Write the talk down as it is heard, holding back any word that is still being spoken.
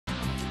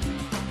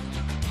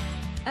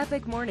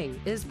Epic Morning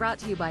is brought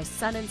to you by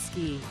Sun and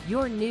Ski,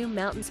 your new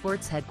mountain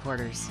sports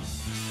headquarters.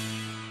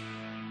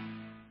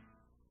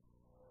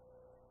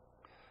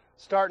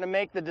 Starting to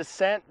make the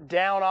descent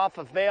down off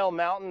of Vail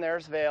Mountain.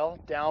 There's Vail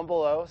down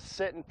below,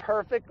 sitting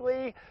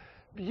perfectly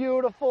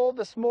beautiful.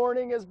 This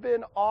morning has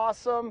been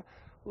awesome.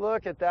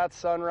 Look at that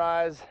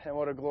sunrise, and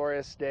what a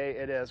glorious day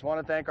it is. I want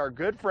to thank our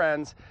good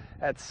friends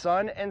at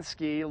Sun and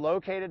Ski,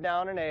 located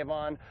down in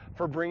Avon,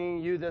 for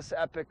bringing you this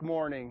epic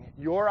morning.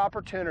 Your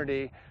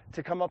opportunity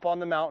to come up on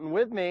the mountain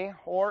with me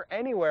or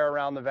anywhere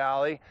around the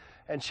valley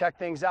and check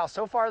things out.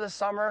 So far this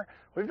summer,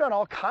 we've done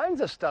all kinds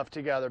of stuff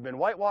together. Been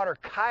whitewater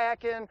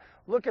kayaking,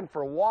 looking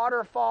for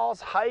waterfalls,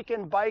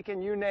 hiking,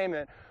 biking, you name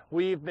it.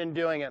 We've been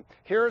doing it.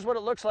 Here's what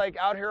it looks like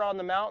out here on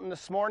the mountain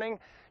this morning.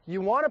 You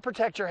want to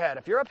protect your head.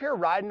 If you're up here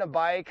riding a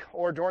bike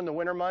or during the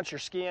winter months, you're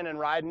skiing and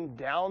riding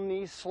down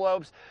these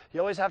slopes, you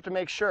always have to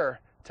make sure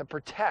to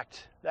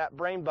protect that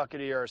brain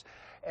bucket of yours.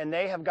 And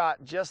they have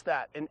got just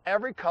that in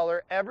every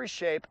color, every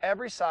shape,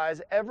 every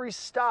size, every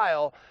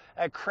style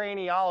at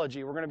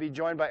Craniology. We're going to be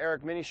joined by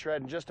Eric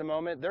Minishred in just a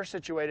moment. They're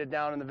situated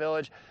down in the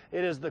village.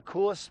 It is the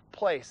coolest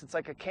place. It's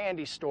like a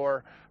candy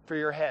store for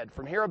your head.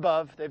 From here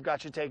above, they've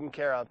got you taken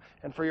care of.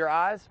 And for your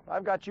eyes,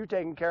 I've got you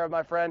taken care of,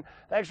 my friend.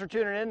 Thanks for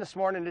tuning in this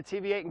morning to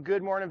TV8 and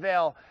Good Morning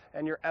Vail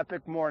and your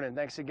epic morning.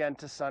 Thanks again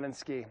to Sun and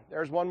Ski.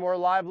 There's one more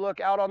live look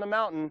out on the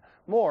mountain.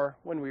 More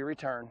when we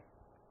return.